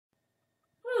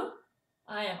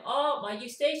my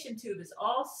eustachian tube is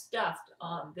all stuffed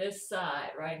on this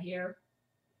side right here.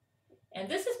 And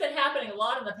this has been happening a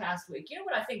lot in the past week. You know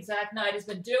what I think Zach Knight has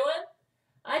been doing?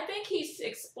 I think he's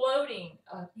exploding.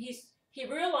 He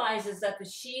realizes that the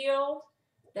shield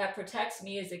that protects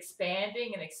me is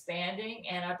expanding and expanding,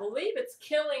 and I believe it's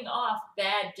killing off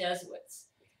bad Jesuits.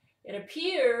 It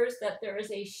appears that there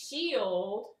is a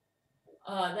shield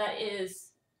that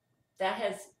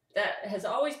has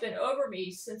always been over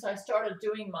me since I started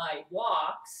doing my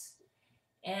walks,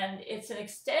 and it's an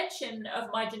extension of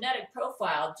my genetic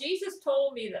profile. Jesus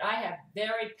told me that I have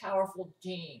very powerful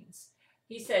genes.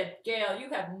 He said, Gail, you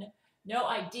have no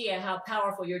idea how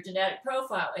powerful your genetic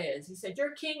profile is. He said,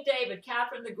 your King David,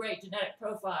 Catherine the Great genetic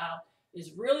profile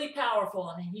is really powerful.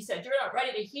 And he said, you're not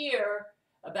ready to hear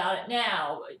about it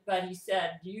now. But he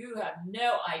said, you have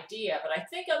no idea. But I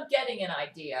think I'm getting an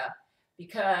idea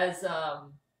because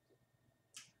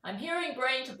I'm hearing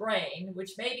brain to brain,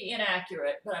 which may be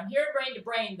inaccurate, but I'm hearing brain to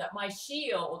brain that my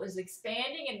shield is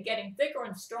expanding and getting thicker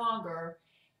and stronger,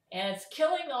 and it's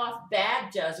killing off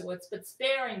bad Jesuits, but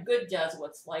sparing good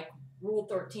Jesuits, like Rule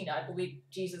 13. I believe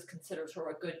Jesus considers her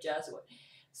a good Jesuit.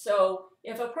 So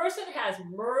if a person has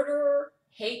murder,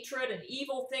 hatred, and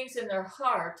evil things in their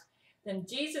heart, then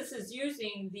Jesus is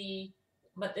using the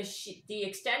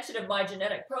extension of my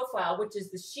genetic profile, which is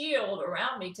the shield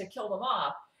around me, to kill them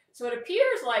off. So it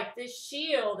appears like this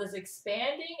shield is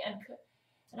expanding, and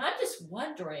I'm just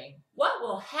wondering what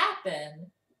will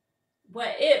happen when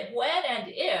and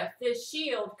if this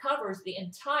shield covers the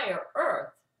entire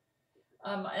earth.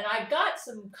 And I got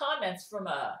some comments from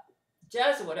a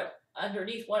Jesuit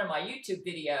underneath one of my YouTube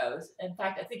videos. In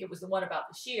fact, I think it was the one about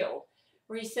the shield,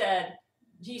 where he said,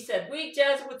 we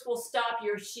Jesuits will stop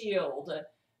your shield,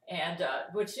 and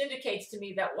which indicates to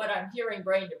me that what I'm hearing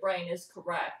brain to brain is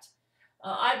correct.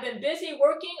 I've been busy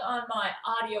working on my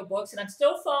audiobooks, and I'm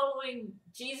still following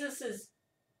Jesus's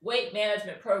weight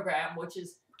management program, which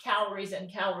is calories in,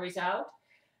 calories out.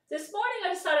 This morning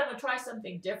I decided I'm going to try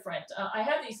something different. I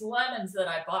have these lemons that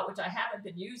I bought, which I haven't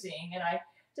been using, and I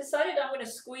decided I'm going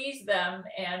to squeeze them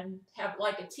and have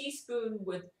like a teaspoon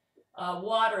with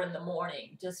water in the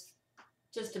morning, just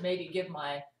to maybe give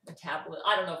my metabolism.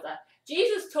 I don't know if that.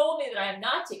 Jesus told me that I am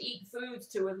not to eat foods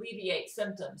to alleviate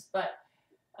symptoms, but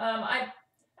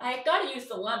I got to use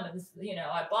the lemons. You know,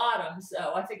 I bought them,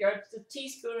 so I figured it's a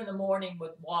teaspoon in the morning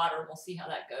with water, and we'll see how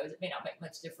that goes. It may not make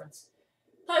much difference.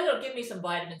 Plus, it'll give me some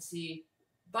vitamin C.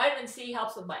 Vitamin C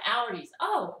helps with my allergies.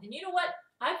 Oh, and you know what?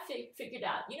 I figured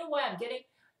out. You know why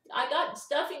I got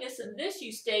stuffiness in this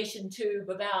eustachian tube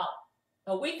about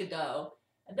a week ago,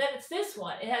 and then it's this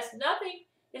one. It has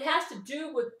to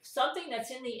do with something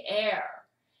that's in the air.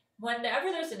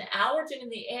 Whenever there's an allergen in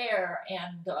the air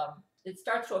and it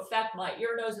starts to affect my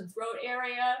ear, nose, and throat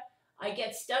area, I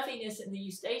get stuffiness in the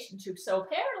eustachian tube. So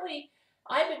apparently,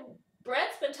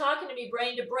 Brent's been talking to me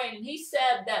brain to brain, and he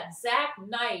said that Zach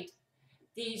Knight,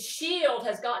 the shield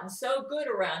has gotten so good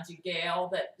around you, Gail,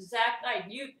 that Zach Knight,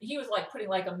 he was like putting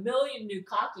like 1 million new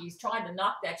cockies trying to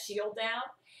knock that shield down.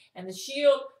 And the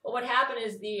shield, well, what happened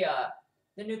is the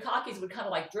new cockies would kind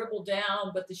of like dribble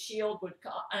down, but the shield would,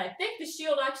 and I think the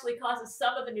shield actually causes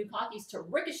some of the new cockies to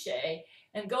ricochet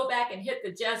and go back and hit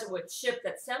the Jesuit ship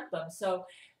that sent them. So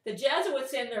the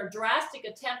Jesuits, in their drastic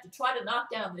attempt to try to knock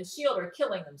down the shield, are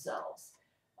killing themselves.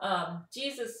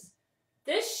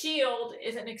 This shield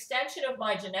is an extension of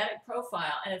my genetic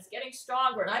profile, and it's getting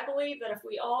stronger. And I believe that if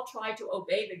we all try to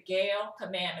obey the Gail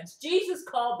commandments, Jesus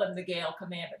called them the Gail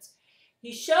commandments.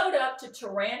 He showed up to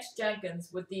Terrance Jenkins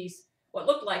with these, what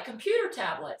looked like computer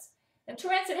tablets. And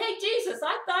Terrance said, hey, Jesus,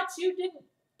 I thought you didn't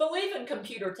believe in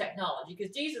computer technology,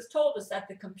 because Jesus told us that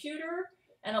the computer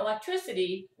and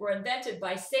electricity were invented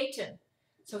by Satan.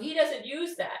 So he doesn't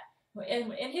use that.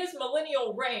 In his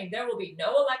millennial reign, there will be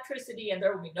no electricity and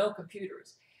there will be no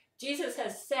computers. Jesus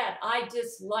has said, I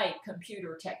dislike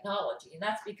computer technology, and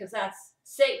that's because that's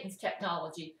Satan's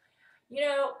technology. You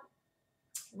know,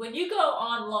 when you go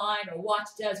online or watch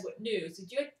Jesuit news,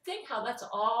 did you think how that's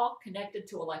all connected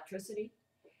to electricity?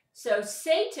 So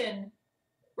Satan,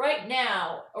 right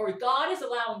now, or God is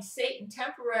allowing Satan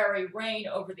temporary reign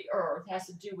over the earth, has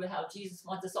to do with how Jesus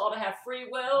wants us all to have free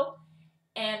will.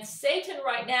 And Satan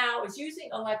right now is using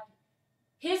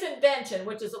his invention,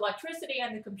 which is electricity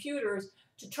and the computers,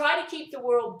 to try to keep the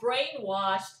world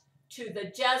brainwashed to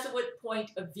the Jesuit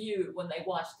point of view when they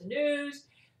watch the news.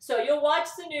 So you'll watch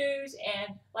the news,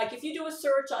 and like if you do a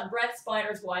search on Brett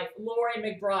Spiner's wife, Lori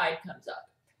McBride comes up.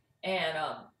 And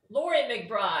Lori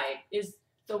McBride is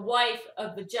the wife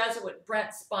of the Jesuit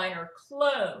Brent Spiner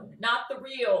clone, not the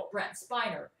real Brent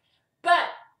Spiner. But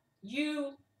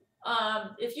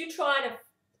if you try to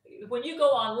when you go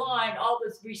online, all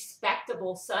those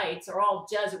respectable sites are all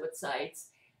Jesuit sites.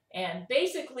 And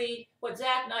basically what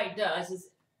Zach Knight does is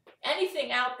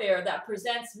anything out there that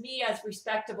presents me as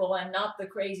respectable and not the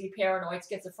crazy paranoid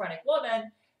schizophrenic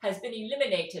woman has been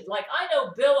eliminated. Like, I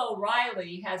know Bill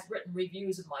O'Reilly has written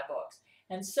reviews of my books,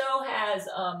 and so has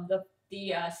the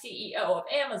CEO of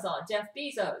Amazon, Jeff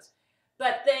Bezos.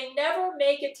 But they never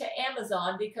make it to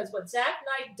Amazon because what Zach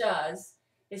Knight does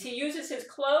is he uses his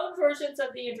clone versions of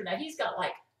the internet. He's got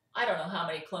like, I don't know how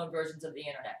many clone versions of the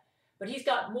internet, but he's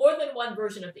got more than one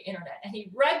version of the internet, and he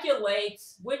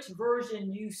regulates which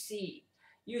version you see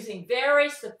using very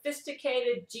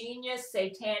sophisticated, genius,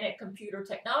 satanic computer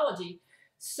technology.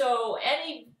 So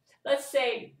let's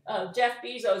say Jeff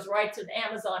Bezos writes an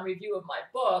Amazon review of my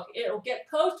book, it'll get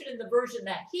posted in the version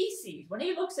that he sees. When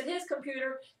he looks at his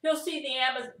computer, he'll see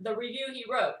the review he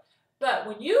wrote. But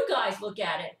when you guys look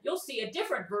at it, you'll see a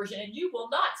different version, and you will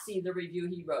not see the review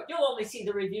he wrote. You'll only see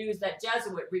the reviews that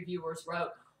Jesuit reviewers wrote,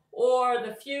 or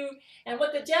the few. And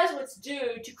what the Jesuits do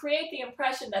to create the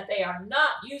impression that they are not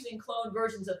using cloned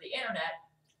versions of the internet,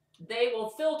 they will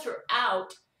filter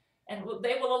out, and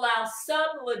they will allow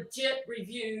some legit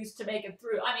reviews to make it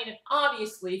through. I mean,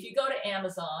 obviously, if you go to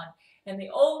Amazon and the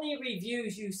only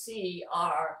reviews you see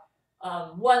are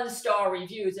one-star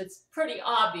reviews, it's pretty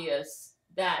obvious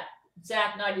that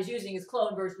Zach Knight is using his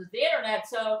clone version of the internet,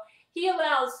 so he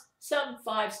allows some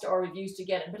 5-star reviews to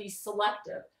get in, but he's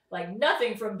selective. Like,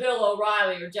 nothing from Bill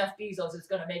O'Reilly or Jeff Bezos is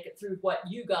going to make it through what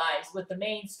the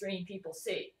mainstream people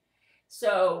see.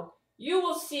 So you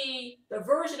will see the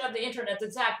version of the internet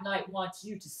that Zach Knight wants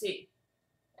you to see.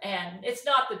 And it's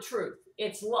not the truth.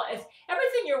 It's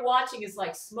everything you're watching is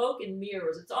like smoke and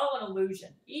mirrors. It's all an illusion.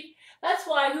 That's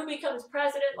why who becomes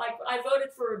president, like I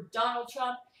voted for Donald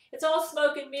Trump, it's all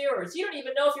smoke and mirrors. You don't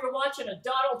even know if you're watching a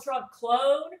Donald Trump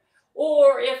clone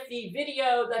or if the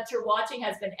video that you're watching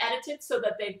has been edited so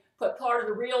that they put part of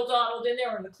the real Donald in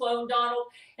there and the clone Donald.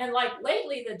 And like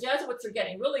lately, the Jesuits are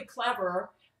getting really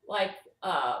clever. Like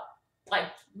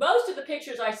most of the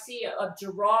pictures I see of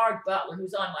Gerard Butler,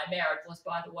 who's on my marriage list,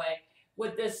 by the way,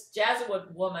 with this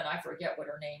Jesuit woman, I forget what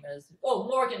her name is. Oh,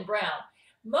 Morgan Brown.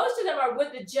 Most of them are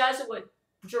with the Jesuit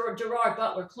Gerard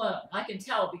Butler clone. I can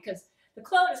tell because the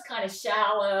clone is kind of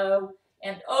shallow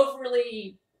and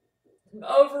overly,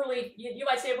 you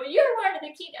might say, well, you're wearing a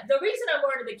bikini. The reason I'm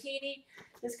wearing a bikini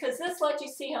is because this lets you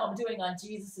see how I'm doing on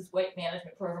Jesus's weight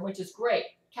management program, which is great.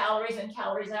 Calories in,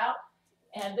 calories out.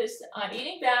 And I'm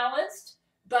eating balanced,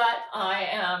 but I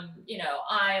am,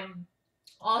 I'm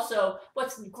also,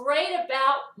 what's great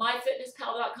about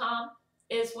myfitnesspal.com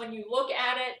is when you look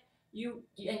at it, you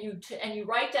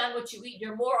write down what you eat,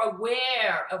 you're more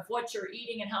aware of what you're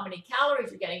eating and how many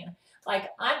calories you're getting. Like,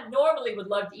 I normally would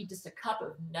love to eat just a cup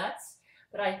of nuts,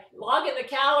 but I log in the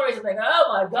calories and think, oh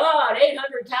my God,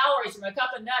 800 calories from a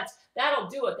cup of nuts. That'll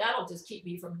do it. That'll just keep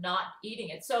me from not eating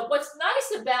it. So what's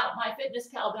nice about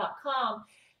myfitnesspal.com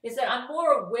is that I'm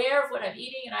more aware of what I'm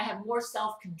eating and I have more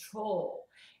self-control.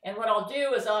 And what I'll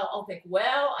do is I'll think,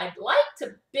 well, I'd like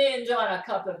to binge on a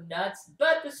cup of nuts,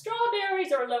 but the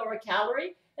strawberries are lower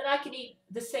calorie and I can eat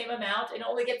the same amount and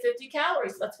only get 50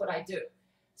 calories. That's what I do.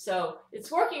 So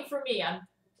it's working for me.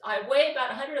 I weigh about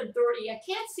 130. I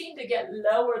can't seem to get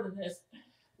lower than this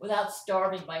without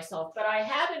starving myself. But I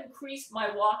have increased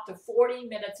my walk to 40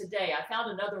 minutes a day. I found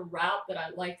another route that I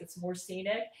like that's more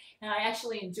scenic. And I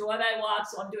actually enjoy my walk,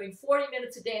 so I'm doing 40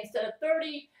 minutes a day instead of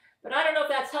 30. But I don't know if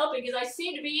that's helping because I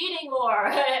seem to be eating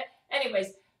more.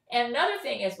 Anyways, and another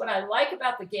thing is what I like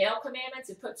about the Gail commandments,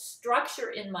 it puts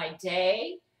structure in my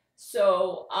day.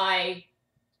 So I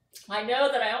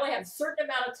know that I only have a certain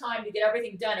amount of time to get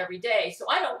everything done every day, so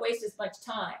I don't waste as much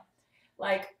time.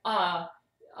 Like,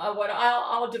 what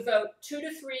I'll devote 2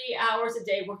 to 3 hours a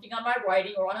day working on my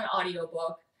writing or on an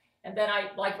audiobook, and then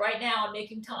like right now, I'm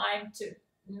making time to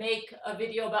make a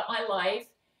video about my life.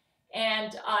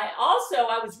 And I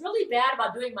was really bad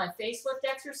about doing my facelift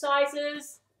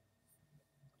exercises,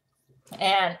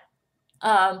 and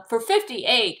for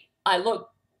 58, I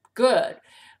look good,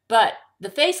 but the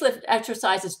facelift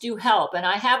exercises do help, and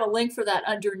I have a link for that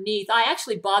underneath. I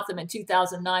actually bought them in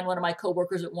 2009. One of my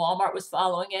coworkers at Walmart was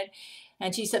following it,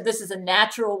 and she said this is a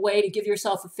natural way to give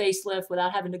yourself a facelift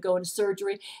without having to go into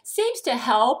surgery. Seems to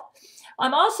help.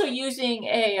 I'm also using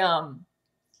a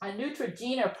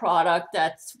Neutrogena product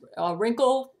that's a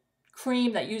wrinkle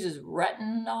cream that uses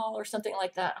retinol or something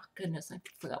like that. Oh, goodness, I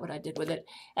forgot what I did with it.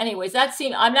 Anyways,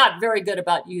 I'm not very good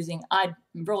about I'm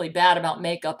really bad about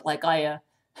makeup. Like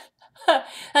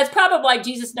that's probably why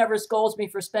Jesus never scolds me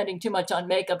for spending too much on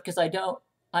makeup, because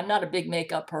I'm not a big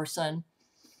makeup person.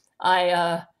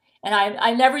 And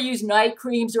I never use night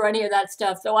creams or any of that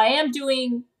stuff. So I am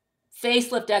doing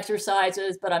facelift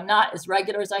exercises, but I'm not as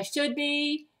regular as I should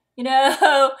be, you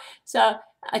know. So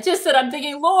I just said, I'm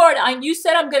thinking, Lord, you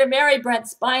said I'm going to marry Brent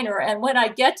Spiner, and when I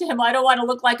get to him, I don't want to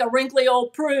look like a wrinkly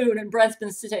old prune. And Brent's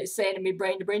been saying to me,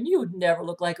 brain to brain, you would never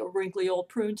look like a wrinkly old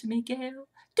prune to me, Gail.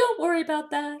 Don't worry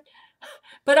about that.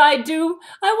 But I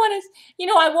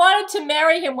wanted to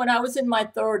marry him when I was in my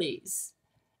 30s.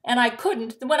 And I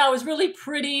couldn't when I was really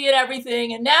pretty and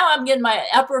everything. And now I'm in my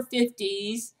upper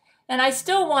 50s. And I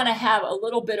still want to have a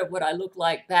little bit of what I looked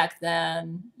like back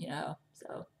then, you know.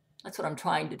 So that's what I'm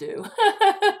trying to do.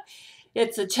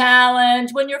 It's a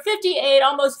challenge. When you're 58,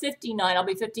 almost 59, I'll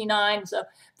be 59. So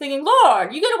thinking,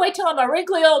 Lord, you got to wait till I'm a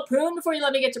wrinkly old prune before you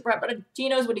let me get to Brent. But he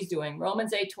knows what he's doing.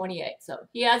 Romans 8:28. So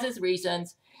he has his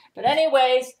reasons. But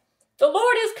anyways, the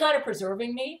Lord is kind of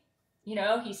preserving me. You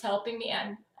know, he's helping me.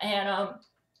 And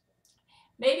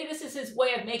maybe this is his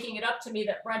way of making it up to me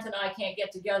that Brent and I can't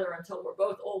get together until we're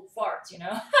both old farts, you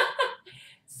know.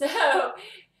 So,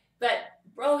 but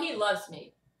bro, he loves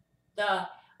me.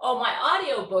 My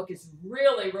audiobook is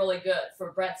really, really good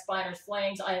for Brent Spiner's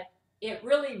Flames. It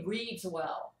really reads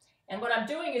well. And what I'm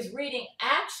doing is reading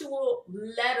actual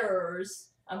letters.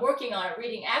 I'm working on it,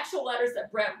 reading actual letters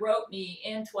that Brent wrote me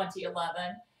in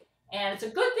 2011. And it's a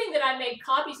good thing that I made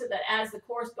copies of that as the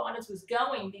correspondence was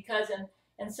going, because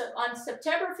on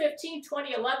September 15,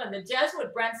 2011, the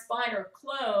Jesuit Brent Spiner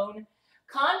clone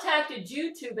contacted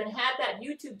YouTube and had that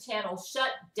YouTube channel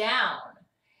shut down.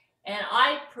 And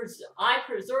I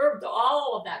preserved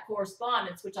all of that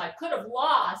correspondence, which I could have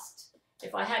lost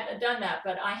if I hadn't done that.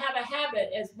 But I have a habit,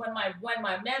 as when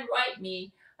my men write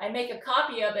me, I make a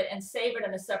copy of it and save it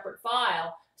in a separate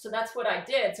file. So that's what I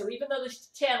did. So even though the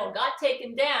channel got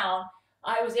taken down,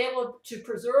 I was able to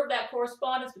preserve that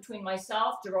correspondence between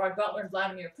myself, Gerard Butler, and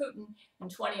Vladimir Putin in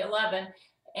 2011.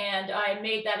 And I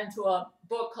made that into a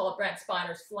book called Brent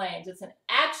Spiner's Flames. It's an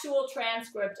actual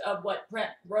transcript of what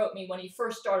Brent wrote me when he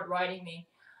first started writing me.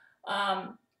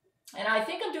 And I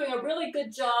think I'm doing a really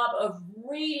good job of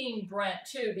reading Brent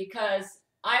too, because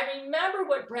I remember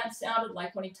what Brent sounded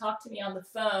like when he talked to me on the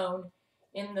phone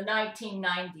in the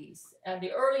 1990s and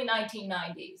the early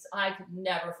 1990s. I could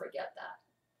never forget that.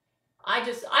 I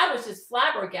was just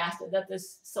flabbergasted that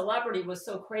this celebrity was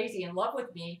so crazy in love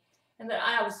with me, and that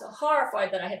I was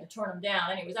horrified that I had to turn him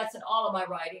down. Anyways, that's in all of my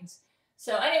writings.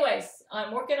 So anyways,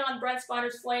 I'm working on Brent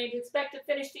Spiner's Flames. Expect to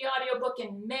finish the audiobook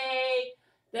in May.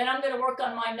 Then I'm going to work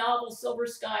on my novel, Silver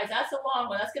Skies. That's a long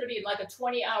one. That's going to be like a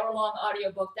 20-hour-long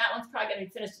audiobook. That one's probably going to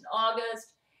be finished in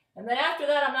August. And then after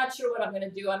that, I'm not sure what I'm going to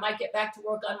do. I might get back to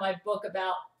work on my book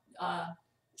about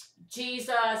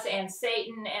Jesus and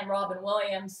Satan and Robin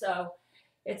Williams. So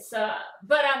it's,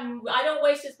 but I don't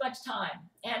waste as much time.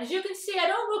 And as you can see, I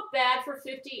don't look bad for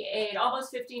 58,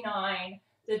 almost 59.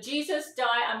 The Jesus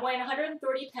diet, I'm weighing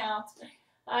 130 pounds.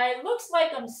 It looks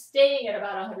like I'm staying at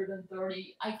about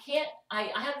 130. I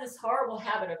have this horrible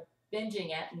habit of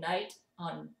binging at night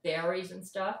on berries and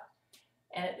stuff.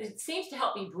 And it seems to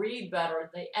help me breathe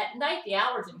better. At night, the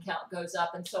allergen count goes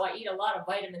up, and so I eat a lot of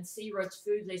vitamin C-rich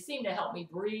foods. They seem to help me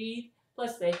breathe.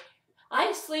 Plus,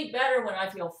 I sleep better when I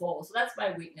feel full, so that's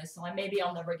my weakness. So maybe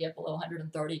I'll never get below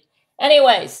 130.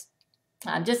 Anyways,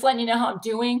 I'm just letting you know how I'm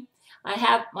doing. I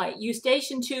have my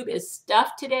eustachian tube is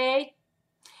stuffed today,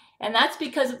 and that's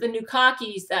because of the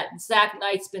Nukakis that Zach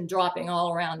Knight's been dropping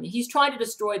all around me. He's trying to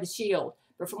destroy the shield.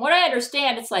 But from what I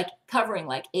understand, it's like covering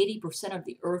like 80% of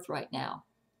the earth right now.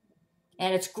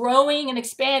 And it's growing and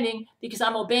expanding because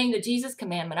I'm obeying the Jesus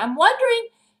commandment. I'm wondering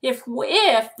if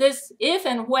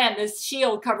and when this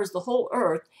shield covers the whole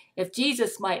earth, if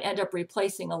Jesus might end up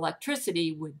replacing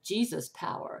electricity with Jesus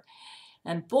power.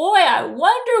 And boy, I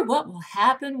wonder what will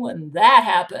happen when that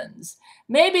happens.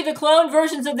 Maybe the cloned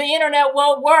versions of the internet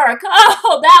won't work.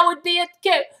 Oh, that would be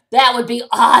that would be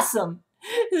awesome.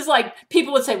 It's like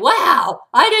people would say, wow,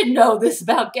 I didn't know this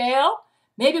about Gail.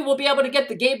 Maybe we'll be able to get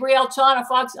the Gabrielle Chana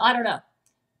Fox. I don't know.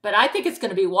 But I think it's going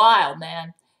to be wild,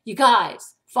 man. You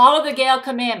guys, follow the Gail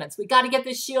commandments. We got to get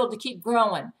this shield to keep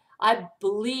growing. I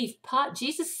believe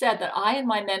Jesus said that I and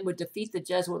my men would defeat the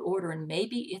Jesuit order, and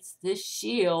maybe it's this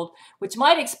shield, which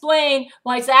might explain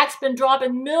why Zach's been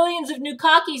dropping millions of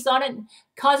Nukakis on it and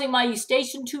causing my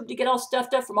eustachian tube to get all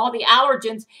stuffed up from all the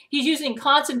allergens. He's using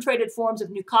concentrated forms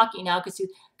of Nukaki now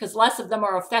because less of them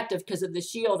are effective because of the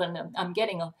shield, and I'm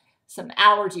getting some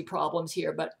allergy problems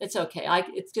here, but it's okay.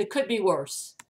 It could be worse.